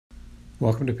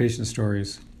Welcome to Patient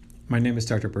Stories. My name is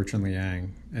Dr. Bertrand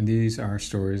Liang, and these are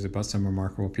stories about some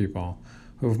remarkable people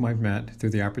whom I've met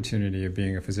through the opportunity of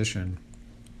being a physician.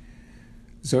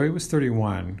 Zoe was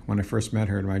 31 when I first met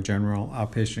her in my general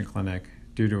outpatient clinic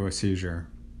due to a seizure.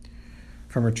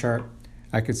 From her chart,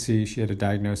 I could see she had a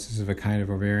diagnosis of a kind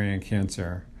of ovarian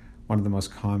cancer, one of the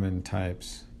most common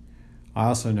types. I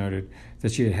also noted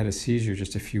that she had had a seizure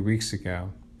just a few weeks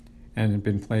ago and had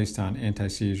been placed on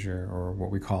anti-seizure, or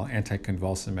what we call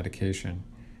anticonvulsant medication,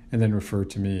 and then referred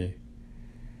to me.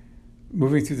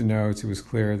 Moving through the notes, it was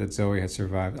clear that Zoe had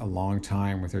survived a long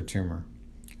time with her tumor,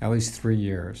 at least 3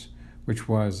 years, which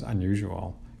was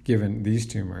unusual, given these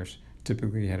tumors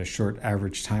typically had a short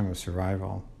average time of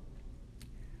survival.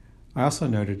 I also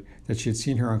noted that she had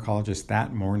seen her oncologist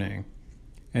that morning,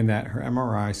 and that her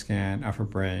MRI scan of her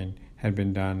brain had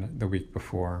been done the week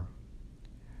before.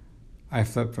 I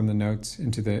flipped from the notes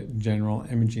into the general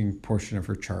imaging portion of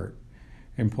her chart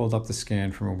and pulled up the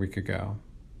scan from a week ago.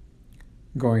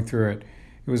 Going through it,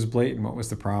 it was blatant what was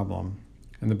the problem.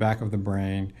 In the back of the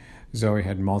brain, Zoe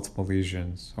had multiple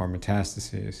lesions, or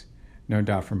metastases, no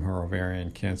doubt from her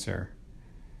ovarian cancer.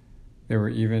 They were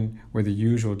even where the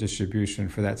usual distribution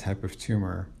for that type of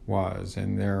tumor was,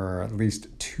 and there are at least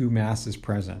 2 masses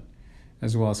present,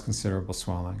 as well as considerable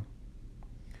swelling.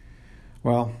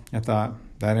 Well, I thought,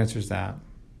 that answers that.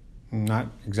 I'm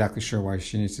not exactly sure why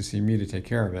she needs to see me to take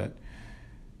care of it.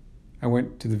 I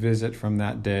went to the visit from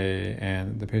that day,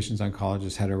 and the patient's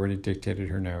oncologist had already dictated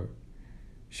her note.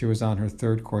 She was on her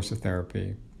 3rd course of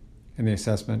therapy, and the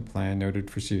assessment plan noted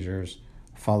for seizures,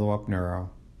 follow-up neuro,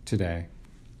 today.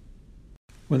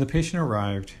 When the patient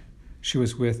arrived, she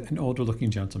was with an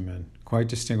older-looking gentleman, quite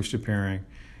distinguished appearing,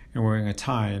 and wearing a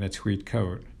tie and a tweed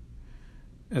coat.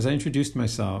 As I introduced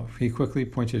myself, he quickly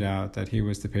pointed out that he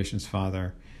was the patient's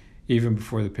father, even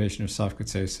before the patient herself could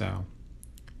say so.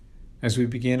 As we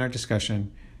began our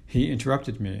discussion, he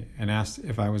interrupted me and asked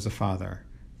if I was a father,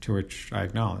 to which I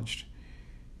acknowledged.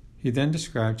 He then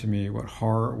described to me what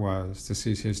horror it was to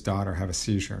see his daughter have a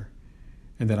seizure,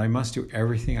 and that I must do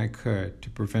everything I could to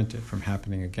prevent it from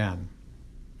happening again.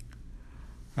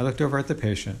 I looked over at the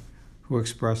patient, who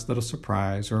expressed little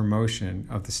surprise or emotion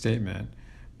of the statement,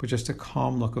 but just a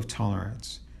calm look of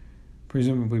tolerance,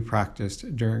 presumably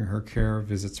practiced during her care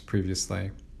visits previously.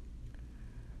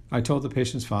 I told the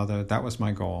patient's father that was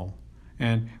my goal,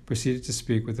 and proceeded to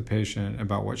speak with the patient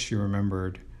about what she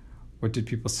remembered, what did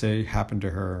people say happened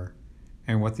to her,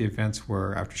 and what the events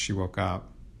were after she woke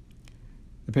up.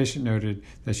 The patient noted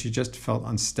that she just felt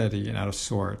unsteady and out of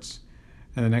sorts,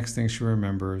 and the next thing she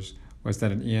remembers was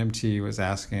that an EMT was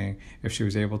asking if she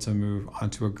was able to move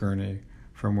onto a gurney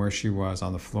from where she was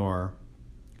on the floor.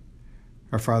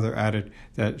 Her father added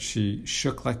that she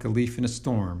shook like a leaf in a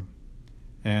storm,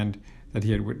 and that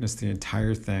he had witnessed the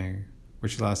entire thing,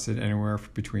 which lasted anywhere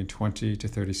between 20 to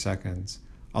 30 seconds,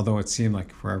 although it seemed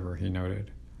like forever, he noted.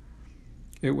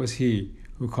 It was he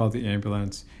who called the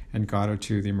ambulance and got her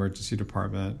to the emergency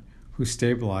department, who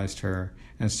stabilized her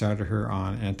and started her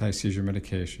on anti-seizure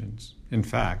medications. In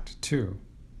fact, 2.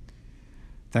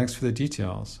 Thanks for the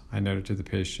details, I noted to the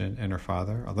patient and her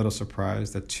father, a little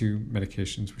surprised that 2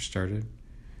 medications were started.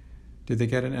 Did they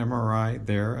get an MRI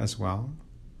there as well?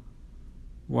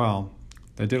 Well,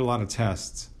 they did a lot of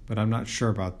tests, but I'm not sure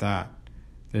about that.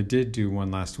 They did do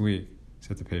one last week,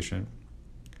 said the patient.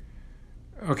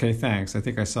 Okay, thanks. I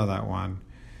think I saw that one.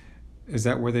 Is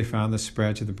that where they found the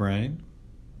spread to the brain?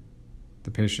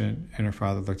 The patient and her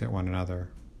father looked at one another.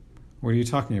 What are you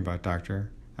talking about,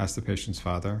 doctor? Asked the patient's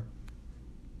father.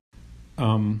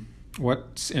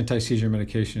 What anti-seizure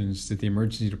medications did the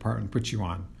emergency department put you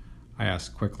on? I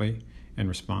asked quickly in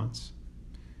response.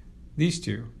 These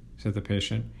 2, said the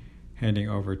patient, handing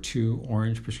over 2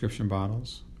 orange prescription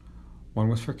bottles. One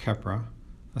was for Keppra,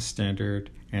 a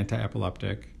standard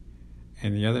anti-epileptic,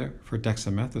 and the other for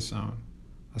dexamethasone,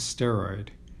 a steroid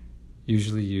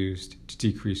usually used to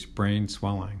decrease brain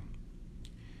swelling.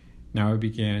 Now I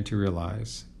began to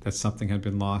realize that something had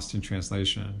been lost in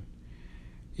translation.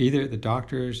 Either the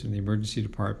doctors in the emergency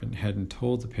department hadn't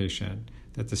told the patient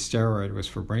that the steroid was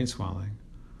for brain swelling,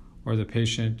 or the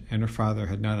patient and her father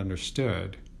had not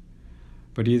understood.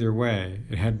 But either way,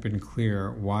 it hadn't been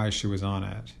clear why she was on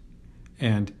it.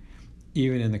 And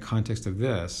even in the context of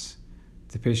this,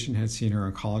 the patient had seen her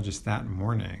oncologist that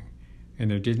morning, and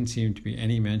there didn't seem to be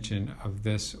any mention of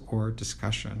this or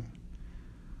discussion.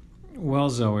 Well,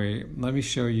 Zoe, let me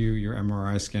show you your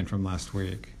MRI scan from last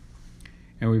week.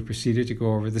 And we proceeded to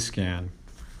go over the scan,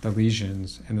 the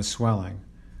lesions, and the swelling,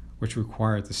 which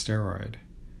required the steroid.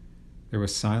 There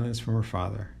was silence from her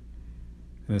father,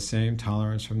 and the same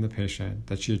tolerance from the patient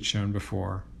that she had shown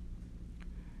before.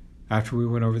 After we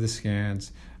went over the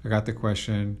scans, I got the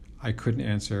question I couldn't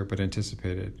answer but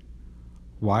anticipated.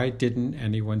 Why didn't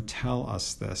anyone tell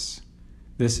us this?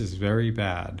 This is very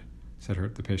bad, said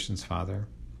the patient's father.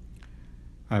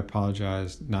 I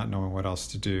apologized, not knowing what else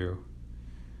to do.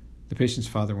 The patient's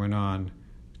father went on,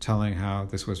 telling how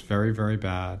this was very, very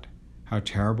bad, how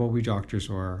terrible we doctors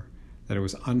were, that it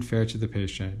was unfair to the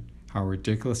patient, how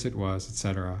ridiculous it was,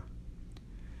 etc.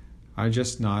 I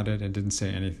just nodded and didn't say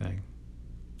anything.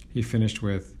 He finished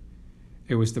with,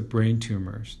 "It was the brain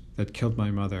tumors that killed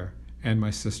my mother and my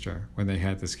sister when they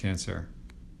had this cancer."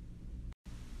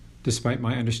 Despite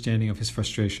my understanding of his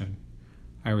frustration,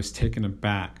 I was taken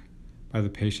aback by the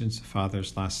patient's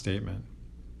father's last statement.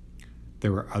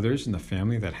 There were others in the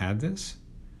family that had this?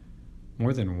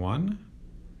 More than one?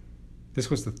 This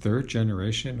was the third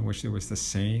generation in which there was the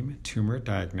same tumor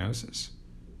diagnosis.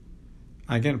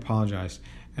 I again apologized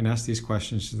and asked these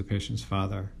questions to the patient's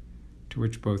father, to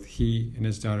which both he and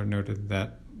his daughter noted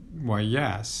that, why,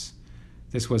 yes,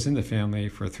 this was in the family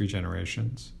for 3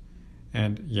 generations,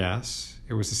 and yes,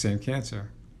 it was the same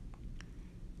cancer.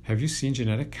 "Have you seen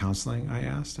genetic counseling?" I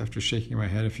asked, after shaking my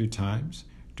head a few times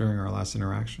during our last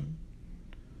interaction.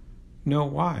 "No,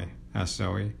 why?" asked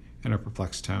Zoe in a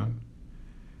perplexed tone.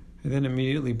 I then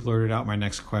immediately blurted out my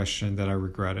next question that I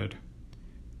regretted.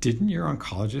 "Didn't your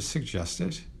oncologist suggest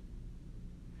it?"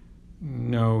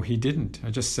 "No, he didn't. I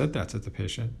just said that," said the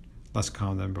patient, less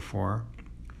calm than before.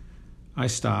 I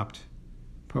stopped,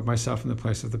 put myself in the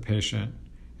place of the patient,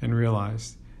 and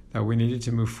realized that we needed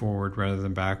to move forward rather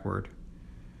than backward.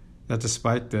 That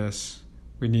despite this,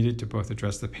 we needed to both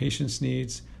address the patient's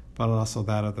needs, but also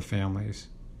that of the families,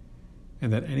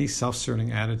 and that any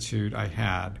self-serving attitude I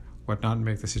had would not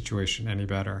make the situation any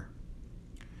better.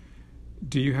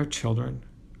 "Do you have children?"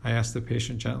 I asked the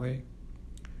patient gently.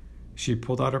 She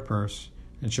pulled out her purse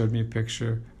and showed me a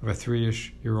picture of a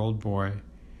 3-ish-year-old boy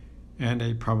and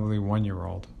a probably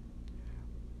 1-year-old.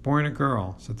 "Born a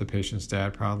girl," said the patient's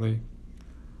dad proudly.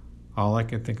 All I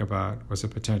could think about was a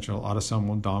potential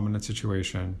autosomal dominant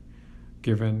situation,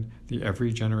 given the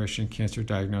every generation cancer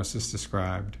diagnosis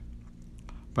described.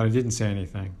 But I didn't say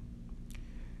anything.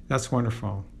 "That's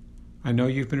wonderful. I know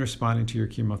you've been responding to your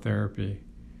chemotherapy,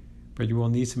 but you will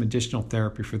need some additional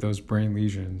therapy for those brain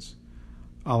lesions.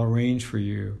 I'll arrange for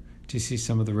you to see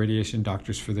some of the radiation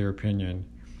doctors for their opinion.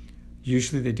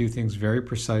 Usually they do things very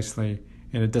precisely,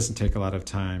 and it doesn't take a lot of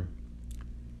time.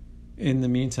 In the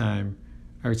meantime,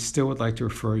 I still would like to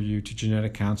refer you to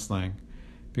genetic counseling,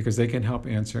 because they can help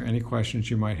answer any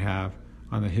questions you might have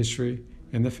on the history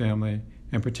in the family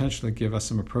and potentially give us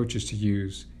some approaches to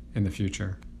use in the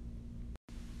future."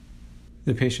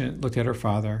 The patient looked at her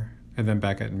father and then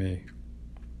back at me.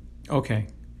 "Okay,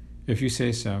 if you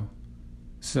say so.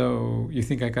 So, you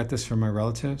think I got this from my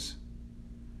relatives?"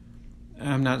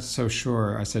 "I'm not so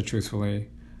sure," I said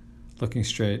truthfully, looking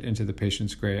straight into the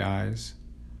patient's gray eyes.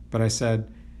 But I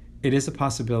said, "It is a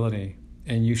possibility,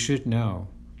 and you should know,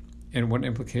 and what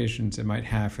implications it might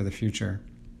have for the future."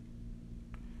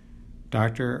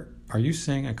 "Doctor, are you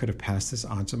saying I could have passed this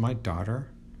on to my daughter?"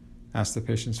 asked the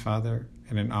patient's father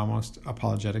in an almost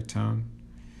apologetic tone.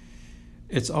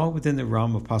 "It's all within the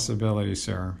realm of possibility,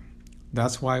 sir.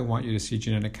 That's why I want you to see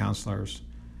genetic counselors.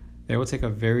 They will take a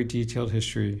very detailed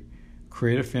history,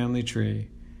 create a family tree,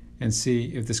 and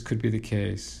see if this could be the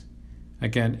case.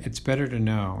 Again, it's better to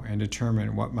know and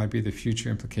determine what might be the future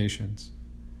implications."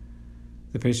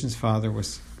 The patient's father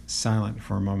was silent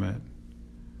for a moment.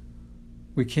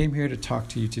 "We came here to talk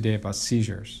to you today about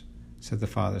seizures," said the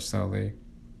father slowly.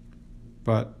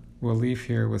 "But we'll leave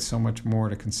here with so much more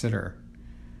to consider."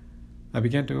 I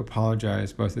began to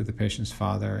apologize both to the patient's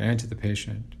father and to the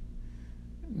patient.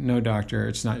 "No, doctor,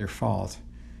 it's not your fault.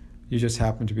 You just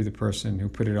happen to be the person who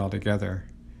put it all together.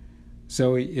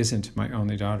 Zoe isn't my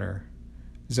only daughter.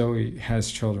 Zoe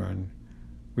has children.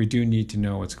 We do need to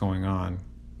know what's going on."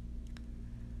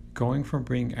 Going from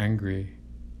being angry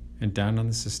and down on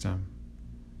the system,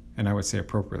 and I would say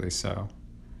appropriately so,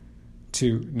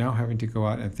 to now having to go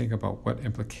out and think about what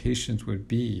implications would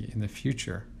be in the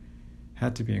future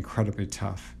had to be incredibly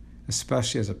tough,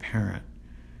 especially as a parent,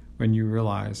 when you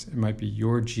realize it might be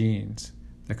your genes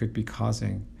that could be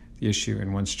causing the issue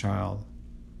in one's child.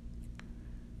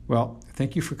 "Well,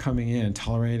 thank you for coming in and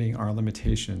tolerating our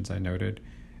limitations," I noted,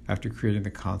 after creating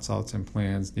the consults and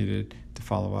plans needed to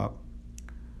follow up.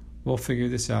 "We'll figure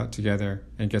this out together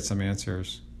and get some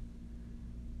answers."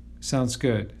 "Sounds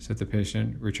good," said the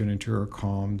patient, returning to her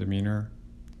calm demeanor.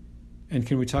 "And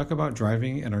can we talk about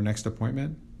driving at our next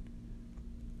appointment?"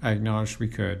 I acknowledged we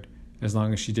could, as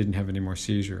long as she didn't have any more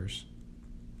seizures.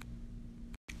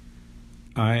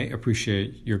 "I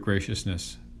appreciate your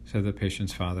graciousness," said the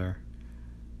patient's father.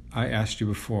 I asked you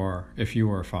before if you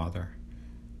were a father.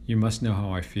 You must know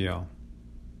how I feel,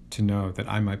 to know that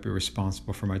I might be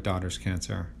responsible for my daughter's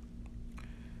cancer.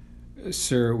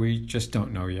 Sir, we just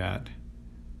don't know yet.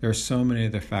 There are so many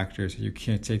other factors that you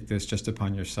can't take this just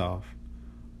upon yourself.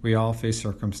 We all face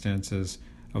circumstances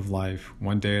of life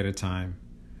one day at a time.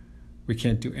 We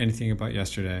can't do anything about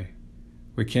yesterday.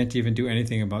 We can't even do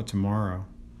anything about tomorrow.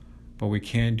 But we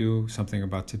can do something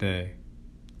about today.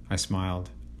 I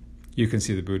smiled. You can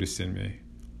see the Buddhist in me.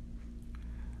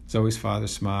 Zoe's father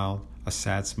smiled, a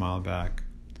sad smile back.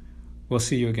 We'll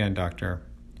see you again, doctor.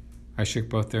 I shook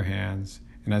both their hands,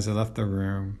 and as I left the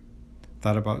room,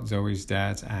 thought about Zoe's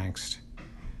dad's angst.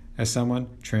 As someone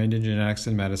trained in genetics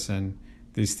and medicine,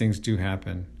 these things do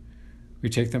happen. We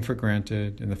take them for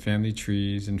granted in the family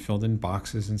trees and filled in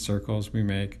boxes and circles we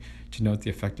make to note the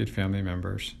affected family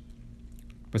members.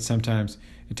 But sometimes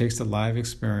it takes a live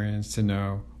experience to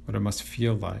know what it must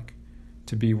feel like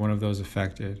to be one of those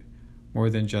affected, more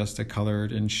than just a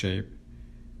colored in shape,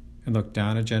 and look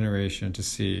down a generation to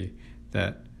see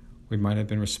that we might have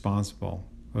been responsible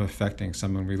of affecting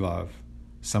someone we love,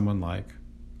 someone like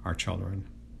our children.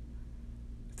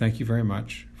 Thank you very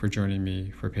much for joining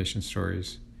me for Patient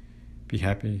Stories. Be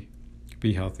happy,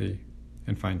 be healthy,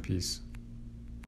 and find peace.